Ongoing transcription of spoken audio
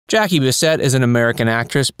Jackie Bisset is an American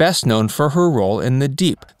actress best known for her role in The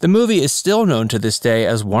Deep. The movie is still known to this day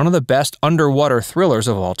as one of the best underwater thrillers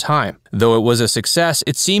of all time. Though it was a success,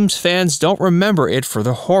 it seems fans don't remember it for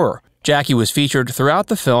the horror. Jackie was featured throughout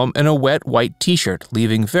the film in a wet white t-shirt,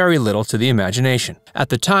 leaving very little to the imagination. At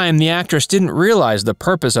the time, the actress didn't realize the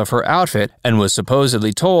purpose of her outfit and was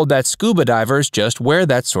supposedly told that scuba divers just wear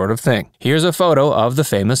that sort of thing. Here's a photo of the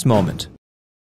famous moment.